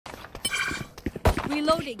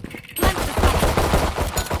Reloading. Plant the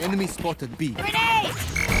spike. Enemy spotted B. Grenade!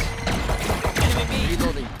 Enemy B.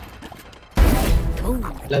 Reloading. Boom.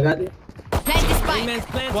 लगा दे. Plant the spike. Wingman's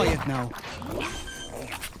planted. Quiet now.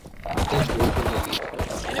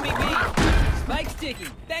 Enemy B. Spike's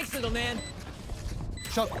ticking. Thanks, little man.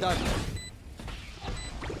 Shot down.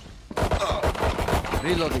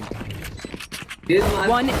 Reloading.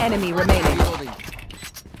 One enemy remaining. Reloading.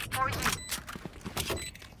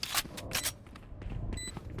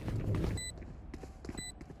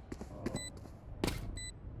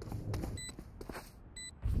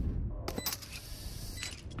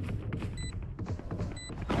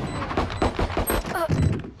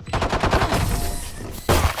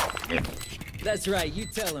 That's right, you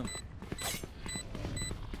tell him.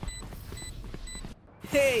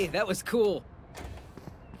 Hey, that was cool.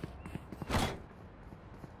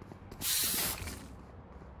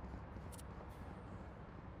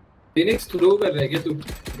 Phoenix throw कर रहा है क्या तू?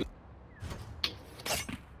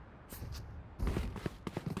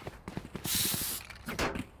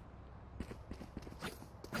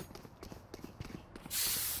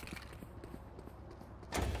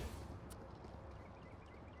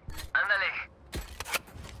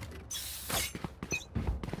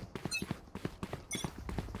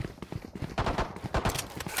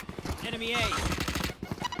 Enemy A.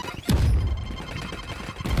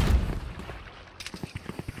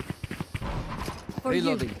 For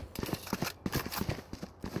Reloading. you.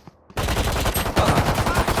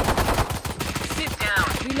 Sit down.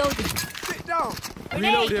 Reloading. Sit down.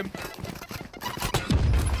 Reload him.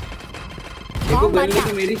 देखो gun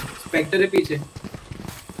की मेरी Spectre है पीछे.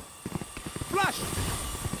 Flash.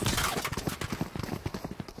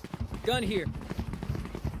 Gun here.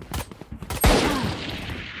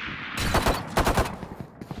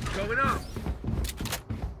 Going up.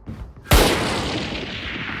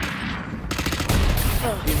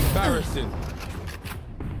 Embarrassing.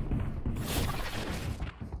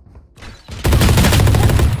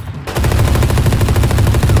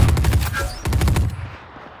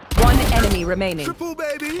 One enemy remaining. Triple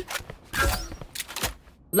baby.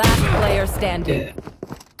 Last player standing.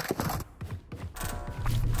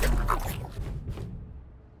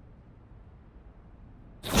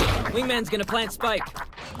 Wingman's gonna plant spike.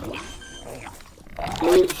 तो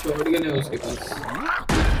shotgun है उसके पास.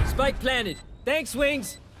 Spike planted. Thanks,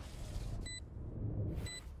 Wings.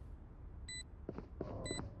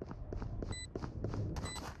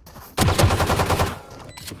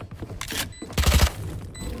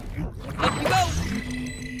 Up you go.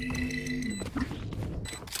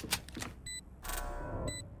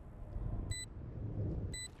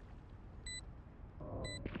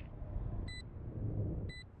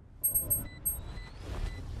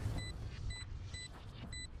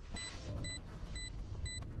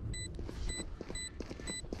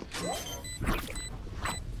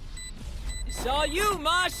 It's all you,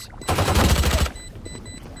 Mosh.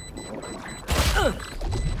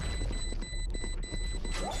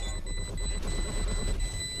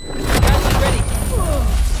 Got you ready.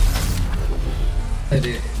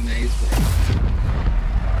 अरे nice.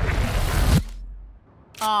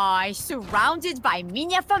 Ay, surrounded by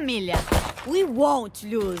minha família. We won't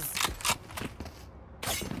lose.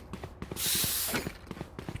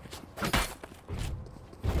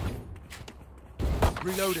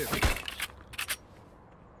 Reloading.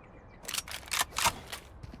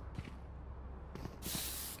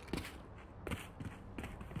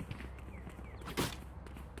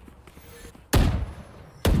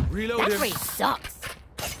 Reload That him. Raze sucks.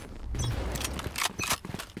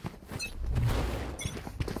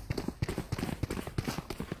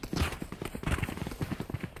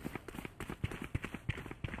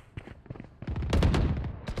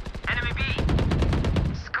 Enemy B.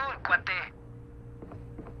 School, cuate.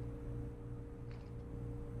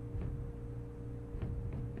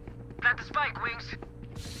 Plant the spike, Wings.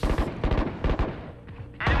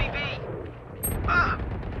 Enemy B.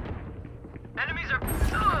 Enemies are.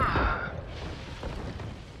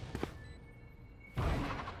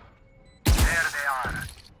 There they are.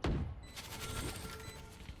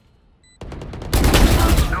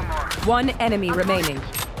 No more. One enemy remaining.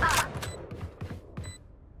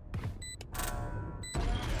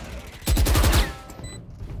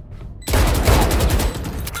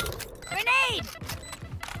 Grenade!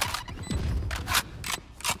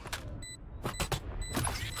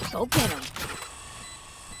 Go get him.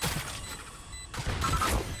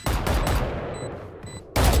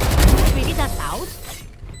 Really that loud?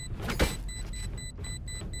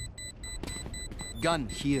 Gun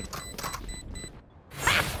here.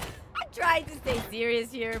 I tried to stay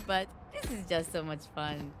serious here, but this is just so much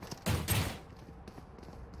fun.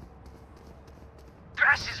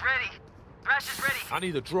 Thrash is ready. Thrash is ready. I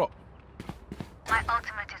need a drop. My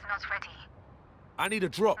ultimate is not ready. I need a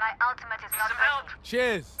drop. My ultimate is not ready. Help.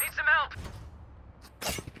 Cheers. Need some help.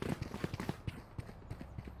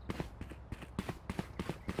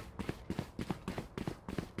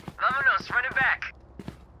 Vamonos, running back.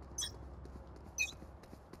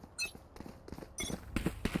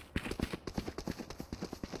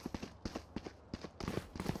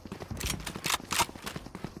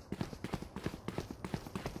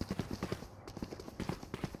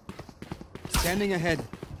 Standing ahead.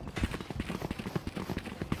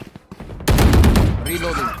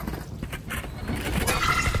 Reloading.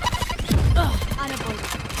 Unavoidable.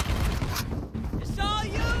 It's all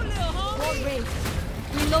you, little homie. More Raze.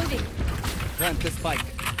 Reloading. Plant the spike.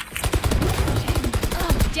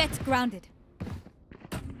 Jets grounded.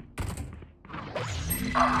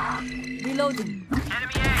 Reloading.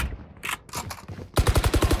 Enemy A.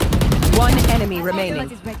 One enemy remaining.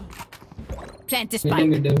 Ultimate is ready. Plant the Middle, spike.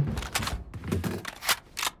 middle.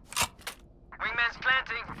 Wingman's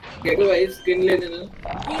planting. Get away, skin lane, na.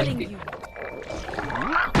 Healing you.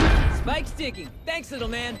 Spike's ticking. Thanks, little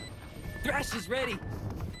man. Thrash is ready.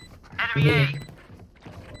 Enemy A.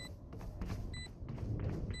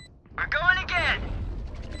 We're going again.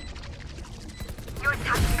 Your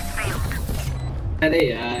tactics failed. अरे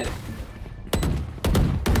यार.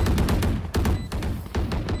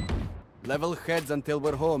 Level heads until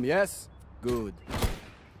we're home, yes? Good.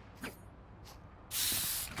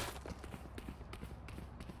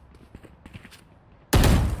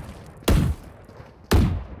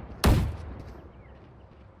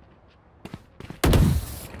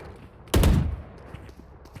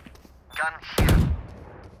 Gun here.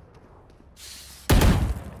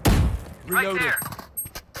 Right Reloading. there.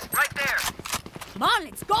 Right there. Come on,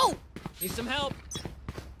 let's go. Need some help.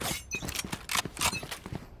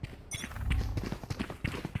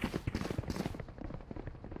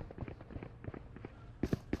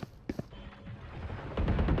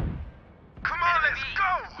 Come on, let's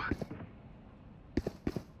go.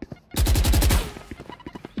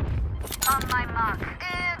 On my mark.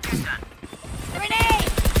 And you're done. Grenade.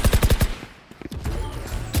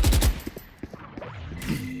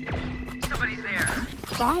 Somebody's there.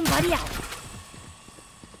 Bomb buddy out.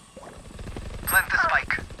 Plant the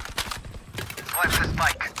spike. Plant the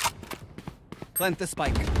spike. Plant the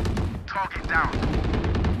spike. Target down.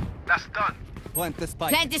 That's done. Plant the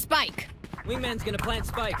spike. Plant the spike. Wingman's gonna plant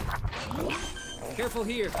spike. Careful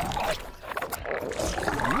here.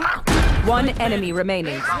 One enemy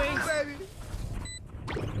remaining.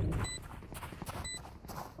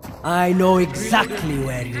 I know exactly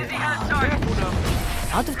where you Dizzy are. has target.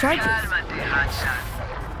 Out of charges. Calmate, Hanshan.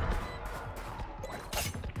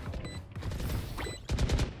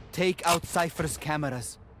 Take out Cypher's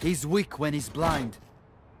cameras. He's weak when he's blind.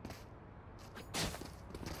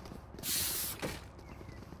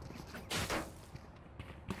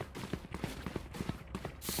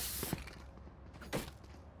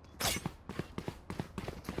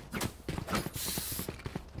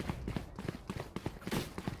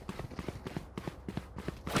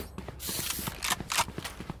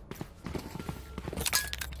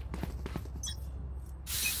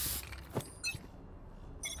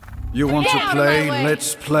 You want Get to out of play? my way.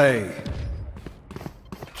 Let's play.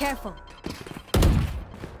 Careful.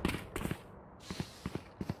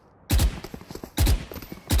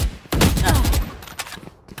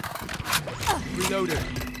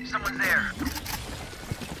 Reloading. Someone's there.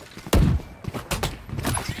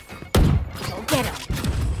 Go get him.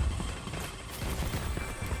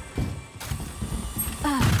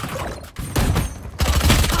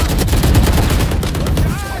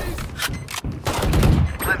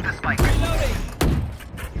 Plant the spike. Reloading.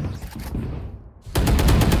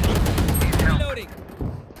 Reloading.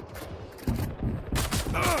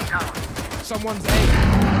 Down. Someone's A.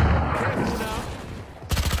 Careful now.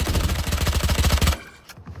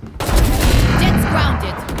 Jets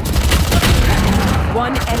grounded.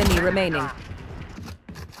 One enemy remaining.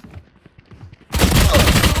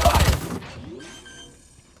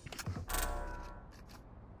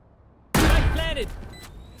 Spike planted.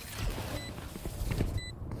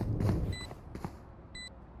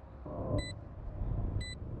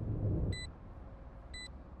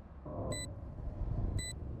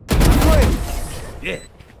 Yeah.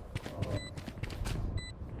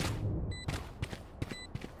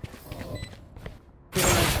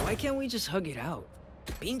 Why can't we just hug it out?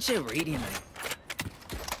 Pinche radiant.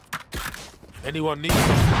 Anyone need? Can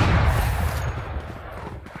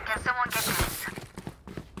someone get this?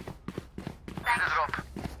 Thanks. Drop.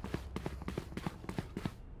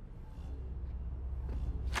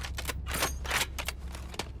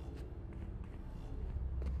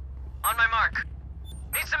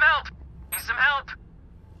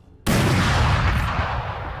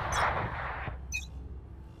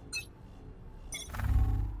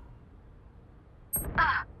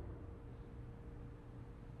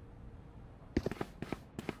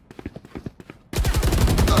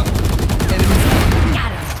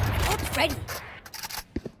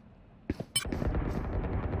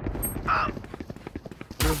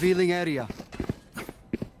 Revealing area.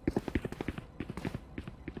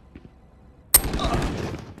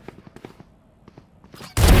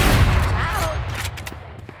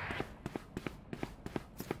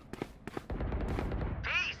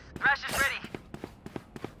 Peace! Flash is ready.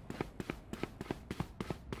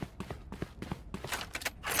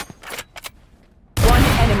 One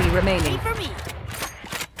enemy remaining. Wait for me.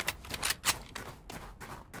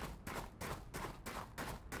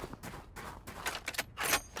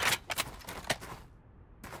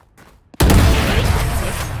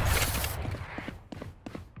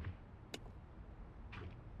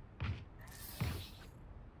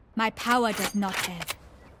 My power does not ebb.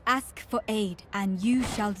 Ask for aid, and you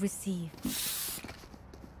shall receive.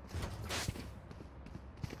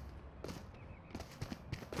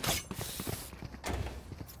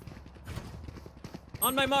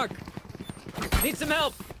 On my mark. Need some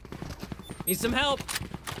help. Need some help.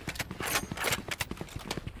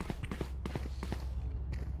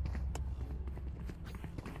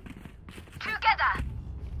 Together!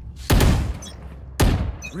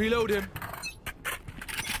 Reload him.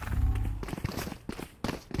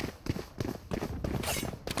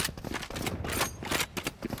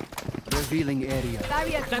 Revealing area.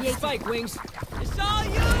 Barrier Time to created. spike, Wings. It's all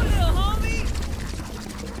you, little homie.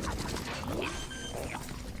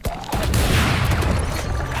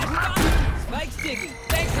 Spike sticking.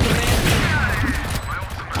 Thanks, little man.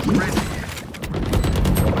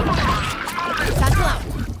 Satchel out.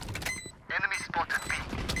 Enemy spotted B.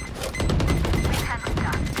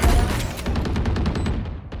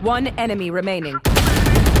 One enemy remaining.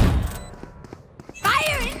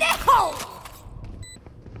 Fire in the hole!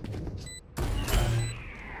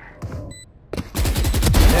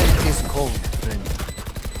 Death is cold, friend.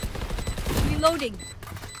 Reloading.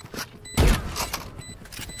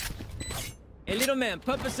 Hey, little man,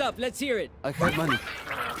 pump us up. Let's hear it. I have money.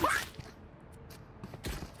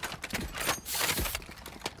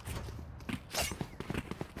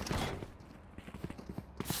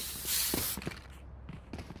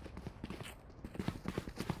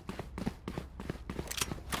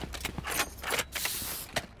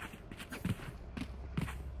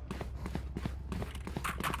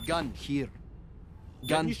 Gun here. Gun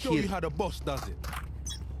Let me show here. you how the boss does it.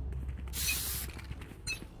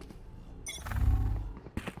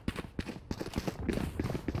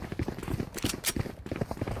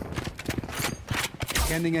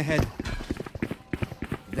 Scanning ahead.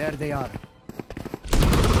 There they are.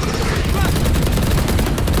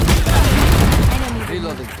 Enemy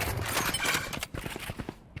Reloading.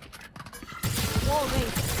 wall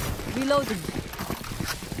raised. Reloading.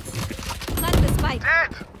 Plant the spike.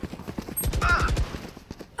 Dead!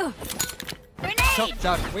 Grenade!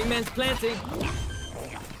 Down. Wingman's planting.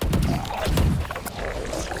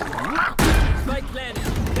 Spike planted.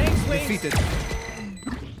 Thanks, Wings. Defeated.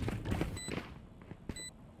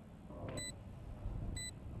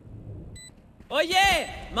 Oh yeah!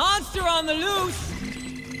 Monster on the loose!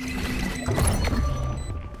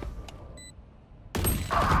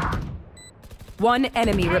 One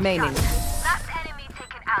enemy remaining. Last enemy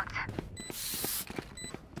taken out.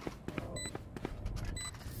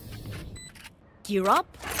 Gear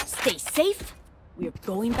up. Stay safe. We're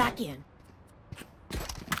going back in.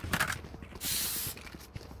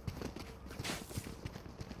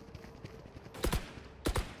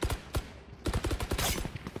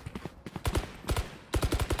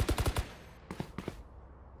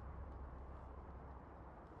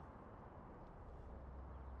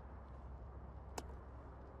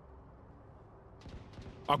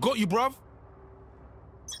 I got you, bruv.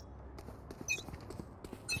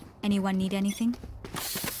 Anyone need anything?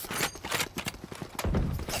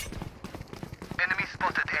 Enemy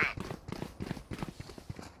spotted A.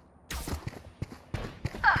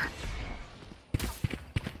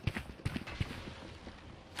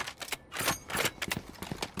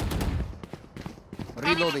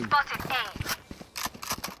 Reloading. Spotted A.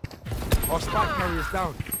 Our spike carrier's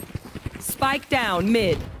down. Spike down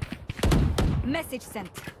mid. Message sent.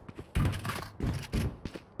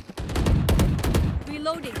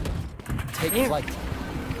 Reloading. Take flight.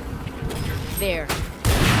 There.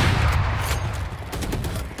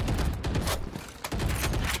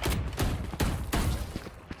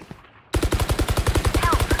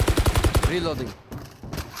 Reloading.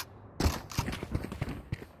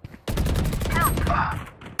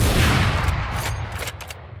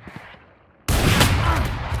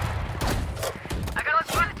 I got a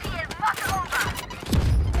duty and muscle over.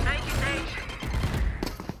 Thank you, Sage.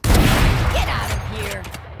 Get out of here.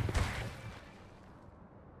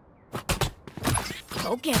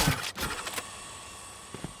 Go get him.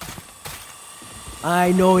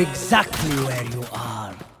 I know exactly where you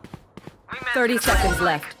are. 30 seconds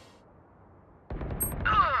left.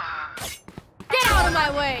 Get out of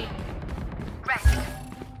my way! Rest.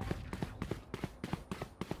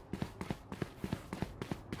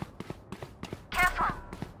 Careful.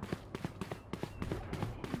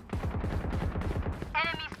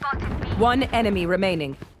 Enemy spotted me. One enemy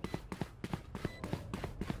remaining.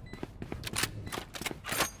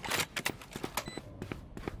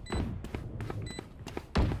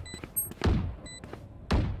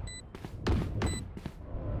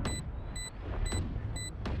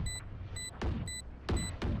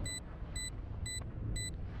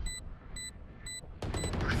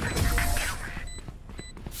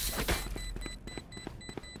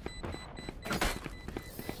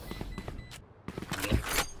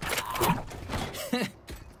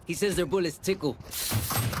 He says their bullets tickle.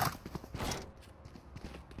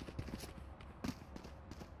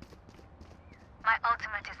 My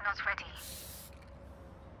ultimate is not ready.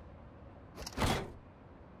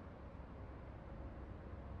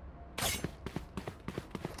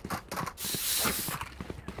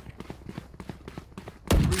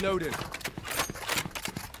 Reloaded.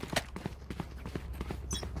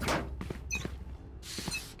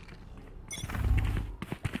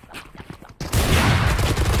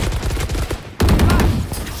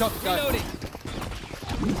 Shotgun. Reloading.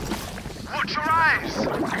 Watch your eyes!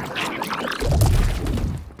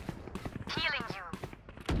 Healing you.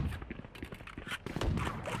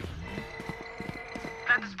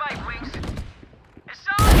 Plant the spike, Wings. It's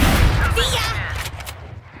on! See ya!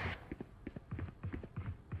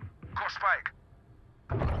 Core spike.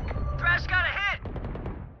 Thrash got a hit!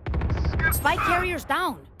 Spike carrier's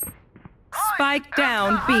down. Spike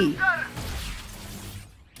down B.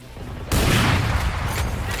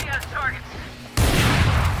 Enemy has targets.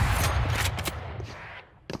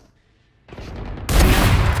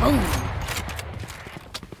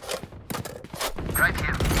 Right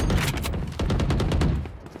here.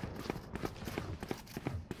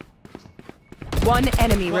 One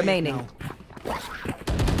enemy remaining. My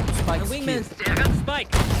Spike's wingman's killed. dead. I got the spike.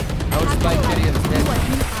 Our spike carrier is dead.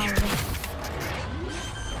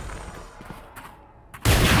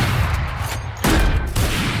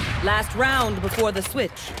 Last round before the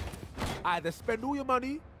switch. Either spend all your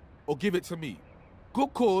money or give it to me.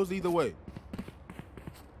 Good cause either way.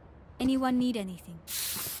 Anyone need anything?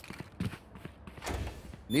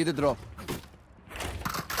 Need a drop.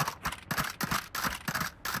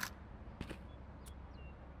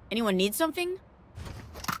 Anyone need something?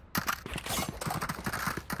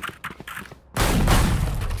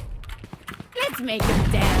 Let's make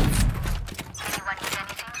him dance. Anyone need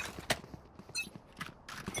anything?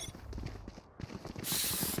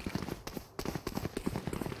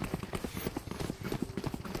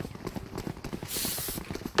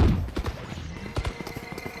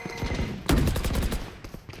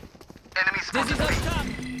 Enemy Dizzy's spotted. up top.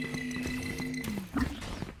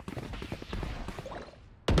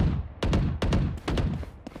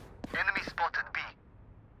 Enemy spotted B.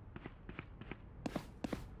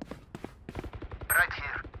 Right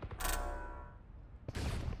here.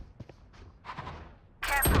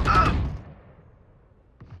 Careful.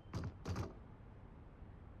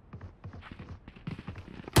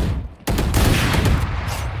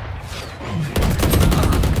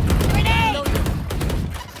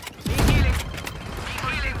 Healing.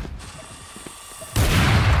 Healing.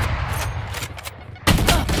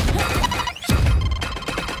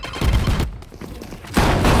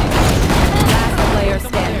 Last player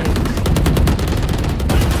standing.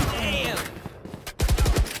 Damn.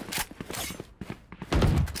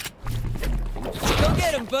 Go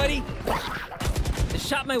get him, buddy. I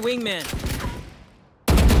shot my wingman.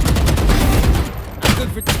 I'm good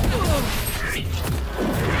for.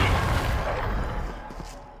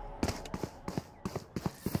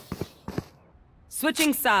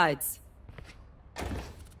 Switching sides.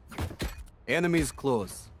 Enemies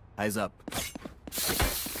close. Eyes up.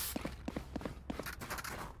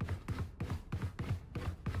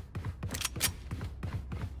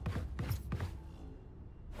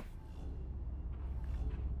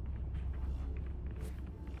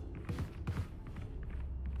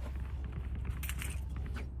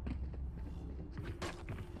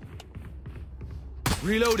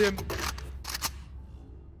 Reload him.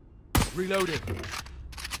 Reload him.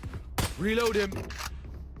 Reload him.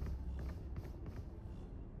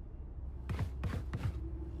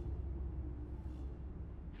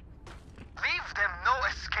 Leave them no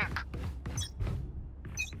escape.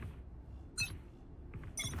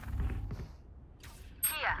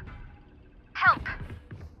 Here. Help.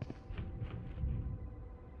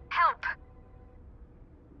 Help.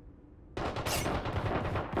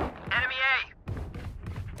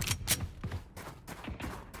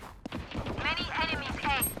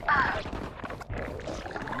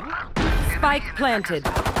 Spike planted.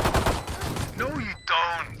 No, you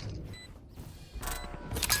don't.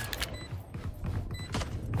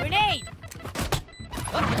 Grenade!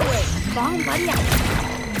 My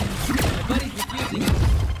buddy's refusing it.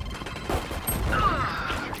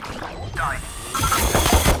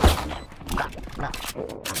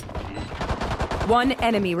 One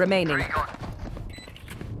enemy remaining.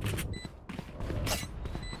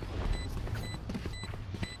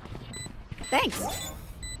 Thanks.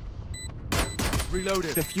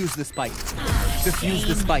 Reloaded. Defuse the spike. Defuse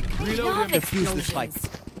the spike. Reloaded. Defuse the spike.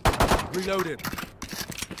 Reloaded.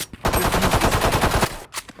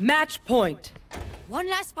 Match point. One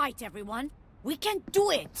last fight, everyone. We can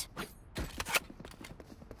do it.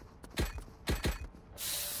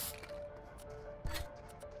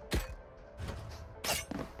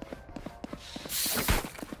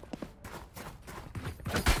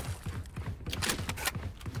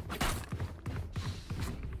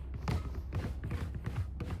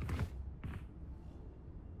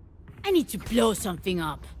 I need to blow something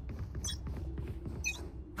up.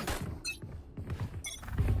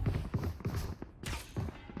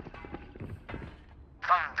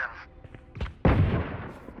 Found them.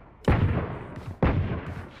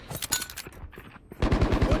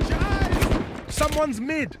 Watch your eyes! Someone's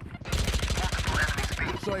mid.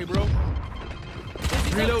 Sorry, bro.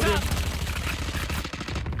 Reloaded.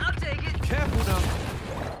 I'll take it. Careful now.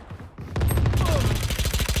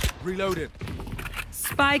 Reloaded.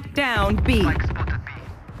 Spike down B. Spike spotted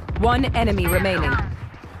B. One enemy remaining.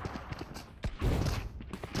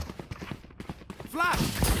 Flash!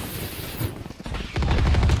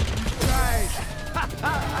 Right.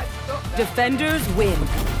 Defenders win.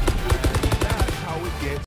 That's how it gets.